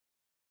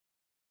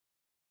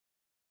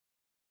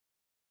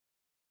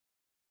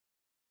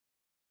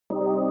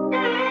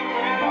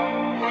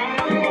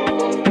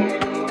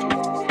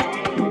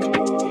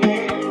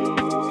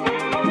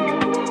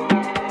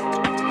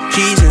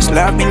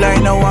loved me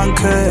like no one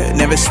could.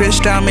 Never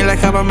switched on me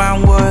like other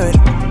man would.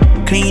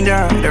 Cleaned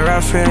out the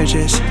rough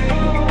edges.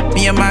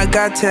 Me and my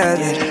God tell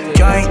it.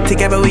 Joint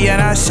together, we are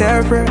not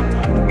separate.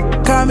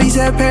 Can't be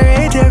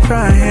separated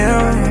from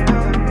Him.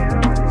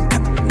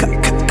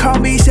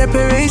 Can't be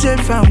separated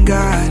from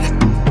God.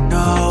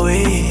 No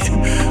way.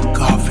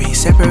 Can't be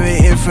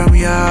separated from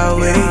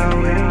Yahweh.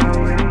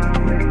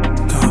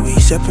 Can't be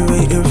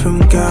separated from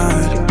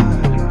God.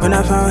 When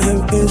I found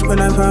Him is when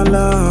I found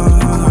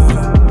love.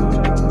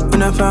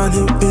 When I found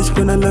Him is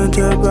when I learned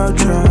about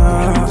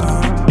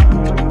trust.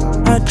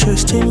 I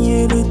trust in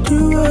You to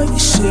do what You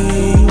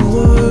say You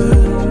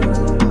would.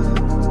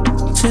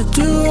 To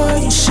do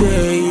what You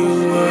say You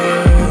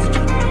would.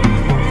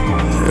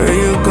 Where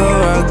You go,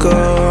 I go,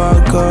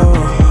 I go.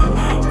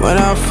 When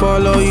I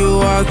follow You,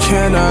 I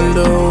cannot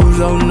lose,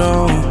 oh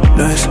no.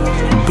 That's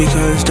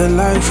because the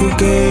life You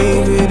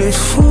gave, it is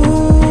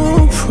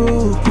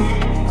foolproof.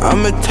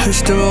 I'm a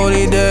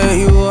testimony that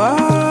You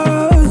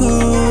are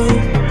good.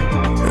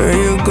 Where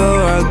You go,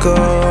 I go,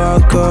 I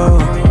go.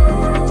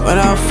 When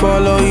I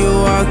follow You,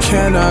 I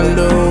cannot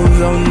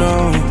lose, oh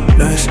no.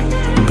 That's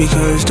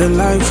because the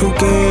life You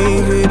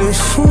gave, it is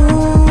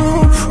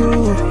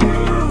foolproof.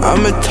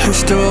 I'm a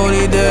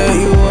testimony that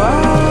You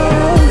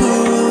are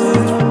good.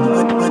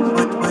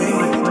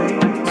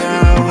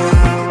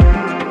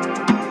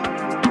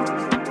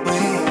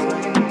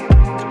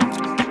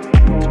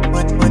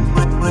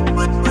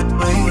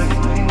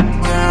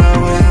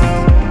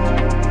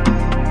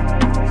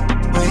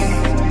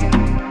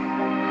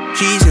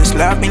 Jesus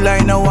loved me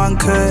like no one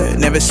could.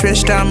 Never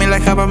switched on me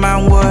like other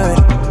man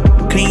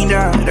would. Cleaned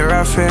out the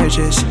rough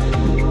edges.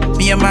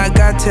 Me and my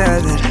God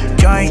tell it.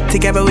 Joint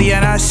together, we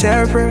are not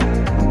separate.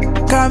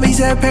 Can't be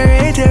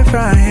separated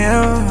from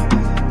Him.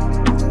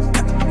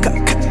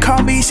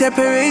 Can't be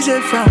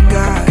separated from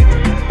God.